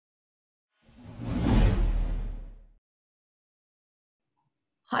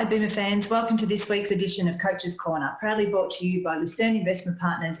Hi Boomer fans, welcome to this week's edition of Coach's Corner, proudly brought to you by Lucerne Investment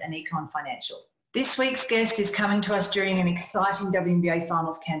Partners and Eikon Financial. This week's guest is coming to us during an exciting WNBA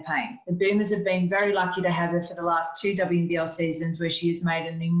finals campaign. The Boomers have been very lucky to have her for the last two WNBL seasons where she has made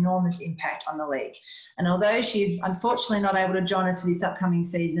an enormous impact on the league. And although she is unfortunately not able to join us for this upcoming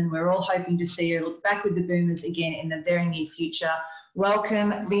season, we're all hoping to see her back with the Boomers again in the very near future.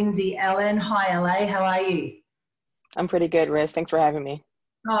 Welcome, Lindsay Allen. Hi LA, how are you? I'm pretty good, Riz. Thanks for having me.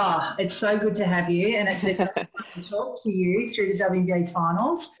 Oh, it's so good to have you, and it's a great time to talk to you through the WNBA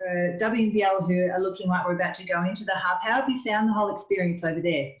finals. For WNBL who are looking like we're about to go into the hub, how have you found the whole experience over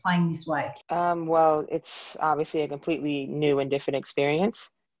there, playing this way? Well, it's obviously a completely new and different experience.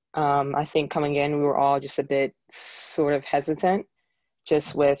 I think coming in, we were all just a bit sort of hesitant,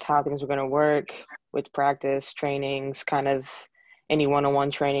 just with how things were going to work, with practice, trainings, kind of any one-on-one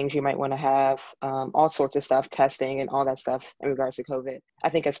trainings you might want to have, all sorts of stuff, testing and all that stuff in regards to COVID. I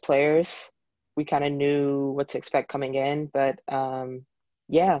think as players, we kind of knew what to expect coming in, but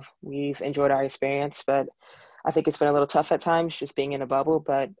yeah, we've enjoyed our experience, but I think it's been a little tough at times just being in a bubble,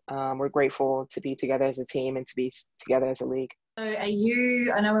 but we're grateful to be together as a team and to be together as a league. So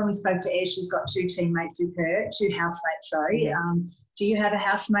I know when we spoke to Ash, she's got two teammates with her, two housemates, sorry. Mm-hmm. Do you have a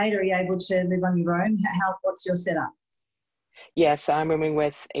housemate, or are you able to live on your own? What's your setup? Yes, I'm rooming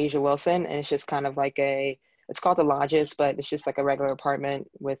with Asia Wilson, and it's just kind of like it's called the Lodges, but it's just like a regular apartment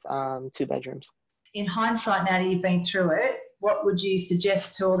with 2 bedrooms. In hindsight, now that you've been through it, what would you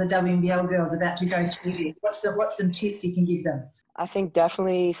suggest to all the WNBL girls about to go through this? What's some tips you can give them? I think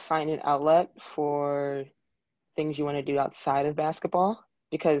definitely find an outlet for things you want to do outside of basketball,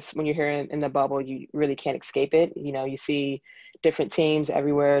 because when you're here in the bubble, you really can't escape it. You know, you see different teams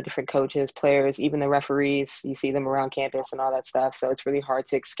everywhere, different coaches, players, even the referees, you see them around campus and all that stuff. So it's really hard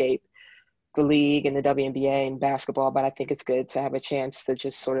to escape the league and the WNBA and basketball, but I think it's good to have a chance to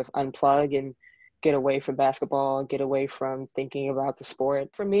just sort of unplug and get away from basketball, get away from thinking about the sport.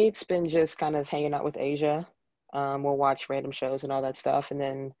 For me, it's been just kind of hanging out with Asia. We'll watch random shows and all that stuff, and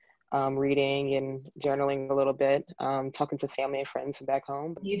then reading and journaling a little bit, talking to family and friends from back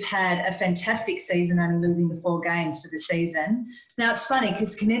home. You've had a fantastic season, only losing the 4 games for the season. Now, it's funny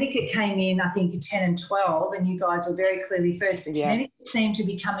because Connecticut came in, I think, 10 and 12, and you guys were very clearly first, but Connecticut seemed to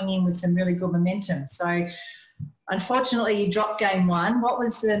be coming in with some really good momentum. So, unfortunately, you dropped game 1. What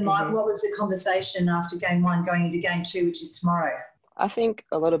was the conversation after game 1 going into game 2, which is tomorrow? I think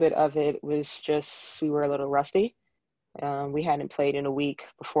a little bit of it was just we were a little rusty. We hadn't played in a week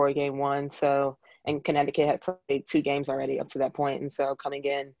before game 1, and Connecticut had played 2 games already up to that point. And so coming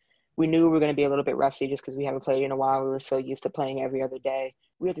in, we knew we were going to be a little bit rusty just because we haven't played in a while. We were so used to playing every other day.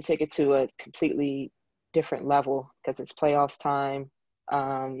 We had to take it to a completely different level because it's playoffs time.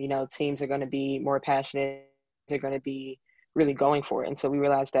 Teams are going to be more passionate. They're going to be really going for it. And so we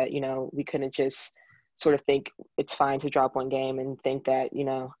realized that, we couldn't just sort of think it's fine to drop 1 game and think that,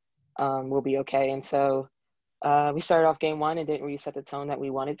 we'll be okay. And so we started off game 1 and didn't really set the tone that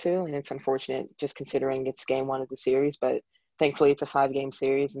we wanted to. And it's unfortunate just considering it's game 1 of the series, but thankfully it's a 5-game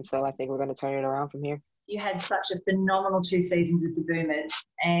series. And so I think we're going to turn it around from here. You had such a phenomenal 2 seasons with the Boomers,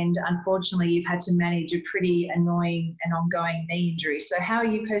 and unfortunately you've had to manage a pretty annoying and ongoing knee injury. So how are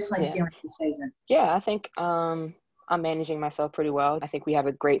you personally feeling this season? Yeah, I think I'm managing myself pretty well. I think we have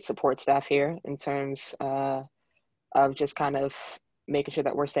a great support staff here in terms of just kind of making sure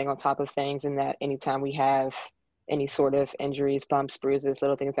that we're staying on top of things, and that anytime we have any sort of injuries, bumps, bruises,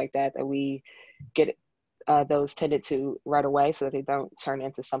 little things like that, that we get those tended to right away so that they don't turn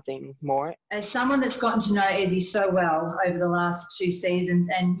into something more. As someone that's gotten to know Ezzy so well over the last 2 seasons,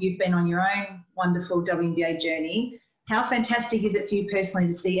 and you've been on your own wonderful WNBA journey, how fantastic is it for you personally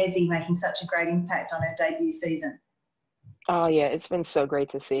to see Ezzy making such a great impact on her debut season? Oh yeah, it's been so great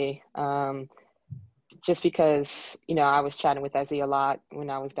to see. Just because, I was chatting with Ezzy a lot when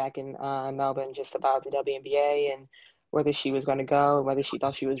I was back in Melbourne just about the WNBA and whether she was going to go, whether she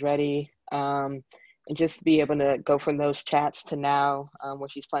thought she was ready. And just to be able to go from those chats to now where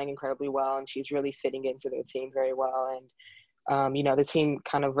she's playing incredibly well and she's really fitting into their team very well. And, the team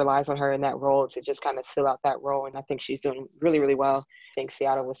kind of relies on her in that role to just kind of fill out that role. And I think she's doing really, really well. I think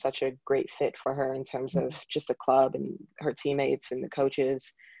Seattle was such a great fit for her in terms of just the club and her teammates and the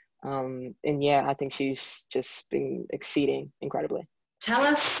coaches. I think she's just been exceeding incredibly. Tell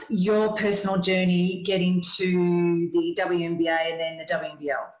us your personal journey getting to the WNBA and then the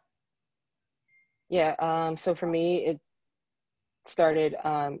WNBL. Yeah, so for me, it started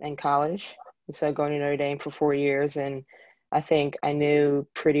in college. So going to Notre Dame for 4 years. And I think I knew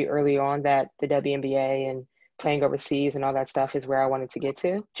pretty early on that the WNBA and playing overseas and all that stuff is where I wanted to get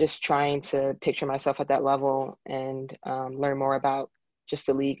to. Just trying to picture myself at that level and learn more about just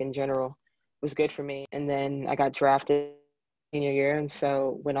the league in general was good for me. And then I got drafted senior year, and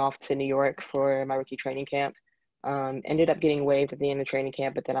so went off to New York for my rookie training camp. Ended up getting waived at the end of training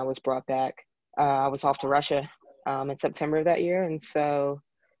camp, but then I was brought back. I was off to Russia in September of that year, and so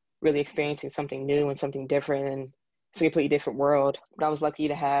really experiencing something new and something different, and it's a completely different world. But I was lucky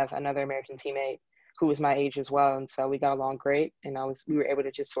to have another American teammate who was my age as well, and so we got along great, and we were able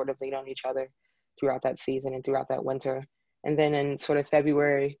to just sort of lean on each other throughout that season and throughout that winter. And then in sort of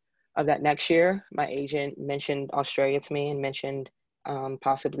February of that next year, my agent mentioned Australia to me and mentioned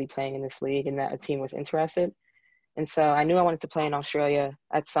possibly playing in this league and that a team was interested. And so I knew I wanted to play in Australia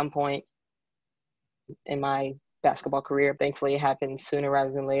at some point in my basketball career. Thankfully, it happened sooner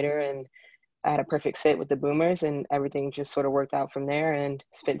rather than later, and I had a perfect fit with the Boomers, and everything just sort of worked out from there. And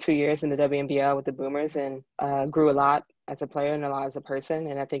spent 2 years in the WNBA with the Boomers, and grew a lot as a player and a lot as a person.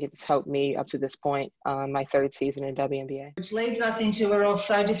 And I think it's helped me up to this point, my third season in WNBA. Which leads us into, we're all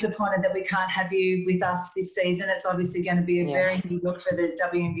so disappointed that we can't have you with us this season. It's obviously going to be a very new look for the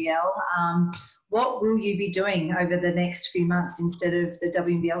WNBL. What will you be doing over the next few months instead of the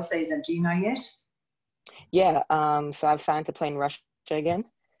WNBL season? Do you know yet? Yeah, so I've signed to play in Russia again.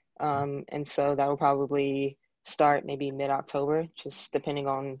 And so that will probably start maybe mid-October, just depending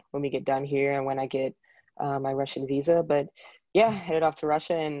on when we get done here and when I get my Russian visa. But yeah, headed off to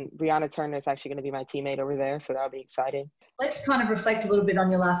Russia, and Brianna Turner is actually going to be my teammate over there, so that'll be exciting. Let's kind of reflect a little bit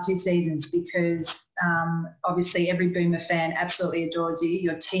on your last 2 seasons, because obviously every Boomer fan absolutely adores you.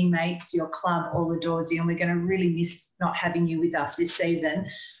 Your teammates, your club all adores you, and we're going to really miss not having you with us this season.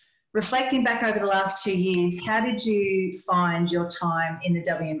 Reflecting back over the last 2 years, how did you find your time in the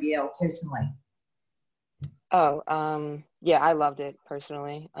WNBL personally? Yeah, I loved it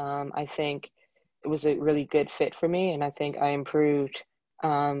personally. I think it was a really good fit for me, and I think I improved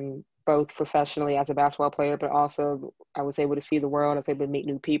both professionally as a basketball player, but also I was able to see the world. I was able to meet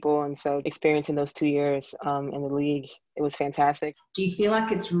new people, and so experiencing those 2 years in the league, it was fantastic. Do you feel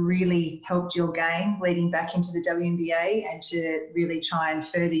like it's really helped your game leading back into the WNBA and to really try and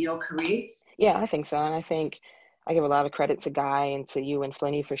further your career? Yeah, I think so, and I think I give a lot of credit to Guy and to you and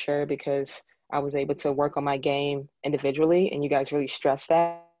Flinny for sure, because I was able to work on my game individually, and you guys really stress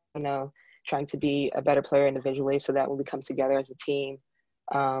that, trying to be a better player individually so that when we come together as a team,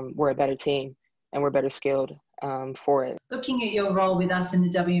 we're a better team and we're better skilled for it. Looking at your role with us in the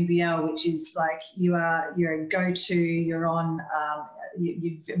WNBL, which is like you're a go-to, you're on,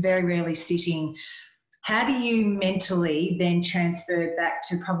 you're very rarely sitting. How do you mentally then transfer back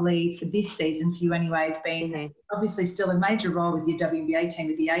to, probably for this season for you anyway, it's been obviously still a major role with your WNBA team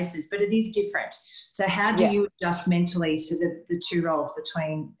with the Aces, but it is different. So how do you adjust mentally to the 2 roles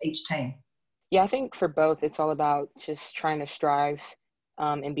between each team? Yeah, I think for both, it's all about just trying to strive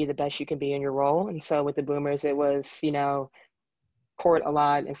and be the best you can be in your role. And so with the Boomers, it was, court a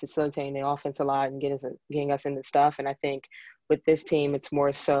lot and facilitating the offense a lot and getting us into stuff. And I think with this team, it's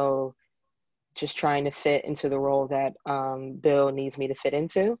more so just trying to fit into the role that Bill needs me to fit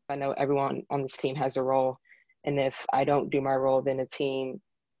into. I know everyone on this team has a role. And if I don't do my role, then the team,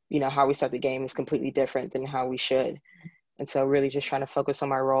 how we start the game is completely different than how we should. And so really just trying to focus on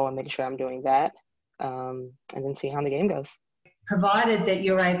my role and making sure I'm doing that, and then see how the game goes. Provided that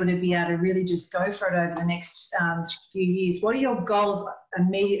you're able to be able to really just go for it over the next few years, what are your goals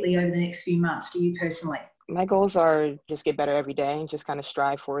immediately over the next few months for you personally? My goals are just get better every day and just kind of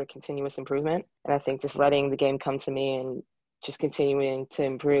strive for continuous improvement. And I think just letting the game come to me and just continuing to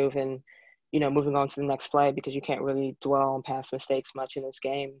improve and, moving on to the next play, because you can't really dwell on past mistakes much in this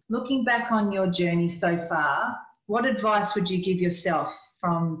game. Looking back on your journey so far, what advice would you give yourself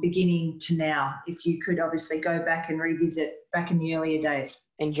from beginning to now, if you could obviously go back and revisit back in the earlier days?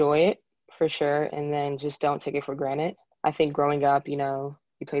 Enjoy it for sure, and then just don't take it for granted. I think growing up, you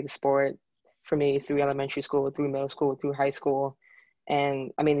play the sport, for me, through elementary school, through middle school, through high school.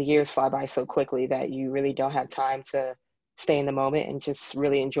 And I mean, the years fly by so quickly that you really don't have time to stay in the moment and just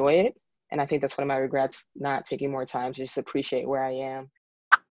really enjoy it. And I think that's one of my regrets, not taking more time to just appreciate where I am.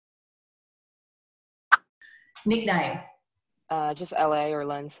 Nickname? Just LA or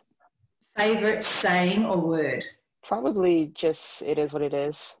Lens. Favorite saying or word? Probably just it is what it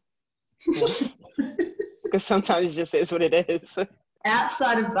is. Because sometimes it just is what it is.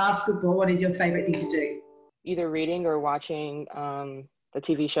 Outside of basketball, what is your favorite thing to do? Either reading or watching the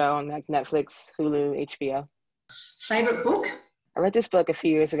TV show on like Netflix, Hulu, HBO. Favorite book? I read this book a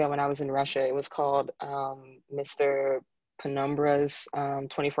few years ago when I was in Russia. It was called Mr. Penumbra's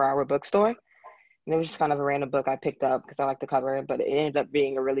 24-Hour Bookstore. And it was just kind of a random book I picked up because I liked the cover, but it ended up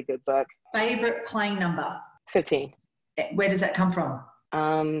being a really good book. Favorite playing number? 15. Where does that come from?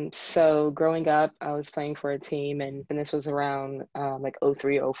 So growing up, I was playing for a team, and this was around like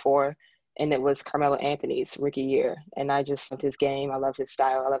 03, 04, and it was Carmelo Anthony's rookie year. And I just loved his game. I loved his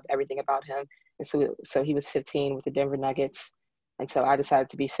style. I loved everything about him. And so he was 15 with the Denver Nuggets. And so I decided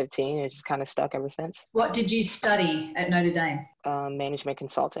to be 15, and it just kind of stuck ever since. What did you study at Notre Dame? Management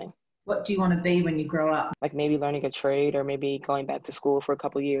consulting. What do you want to be when you grow up? Like maybe learning a trade or maybe going back to school for a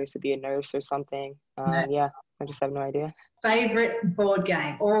couple of years to be a nurse or something. No. Yeah, I just have no idea. Favorite board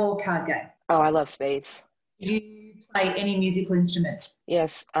game or card game? Oh, I love spades. Do you play any musical instruments?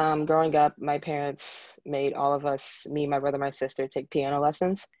 Yes, growing up, my parents made all of us, me, my brother, my sister, take piano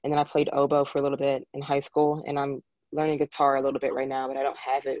lessons. And then I played oboe for a little bit in high school. And I'm learning guitar a little bit right now, but I don't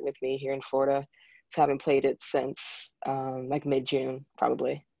have it with me here in Florida. So I haven't played it since like mid-June,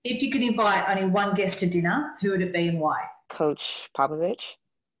 probably. If you could invite only one guest to dinner, who would it be and why? Coach Popovich,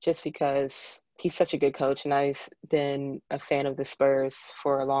 just because he's such a good coach. And I've been a fan of the Spurs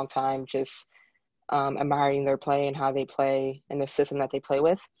for a long time, just admiring their play and how they play and the system that they play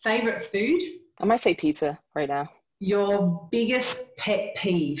with. Favorite food? I might say pizza right now. Your biggest pet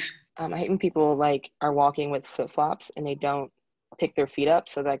peeve? I hate when people like are walking with flip-flops and they don't pick their feet up.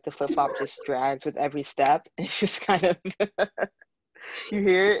 So like the flip-flop just drags with every step. It's just kind of, you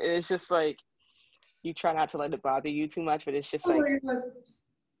hear it. It's just like, you try not to let it bother you too much, but it's just like,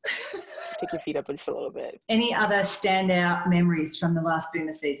 pick your feet up just a little bit. Any other standout memories from the last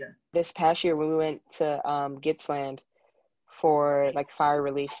Boomer season? This past year when we went to Gippsland for like fire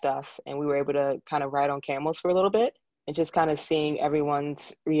relief stuff, and we were able to kind of ride on camels for a little bit, and just kind of seeing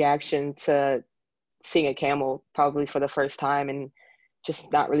everyone's reaction to seeing a camel probably for the first time, and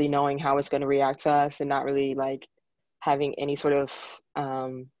just not really knowing how it's going to react to us and not really like having any sort of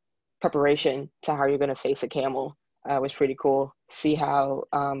preparation to how you're going to face a camel was pretty cool. See how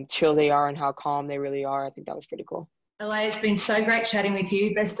chill they are and how calm they really are. I think that was pretty cool. Alay, it's been so great chatting with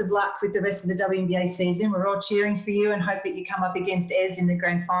you. Best of luck with the rest of the WNBA season. We're all cheering for you and hope that you come up against Ez in the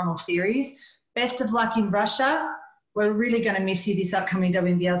grand final series. Best of luck in Russia. We're really going to miss you this upcoming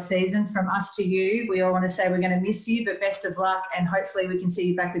WNBL season. From us to you, we all want to say we're going to miss you, but best of luck, and hopefully we can see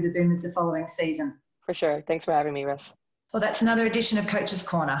you back with the Boomers the following season. For sure. Thanks for having me, Russ. Well, that's another edition of Coach's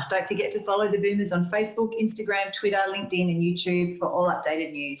Corner. Don't forget to follow the Boomers on Facebook, Instagram, Twitter, LinkedIn and YouTube for all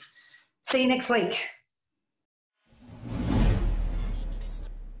updated news. See you next week.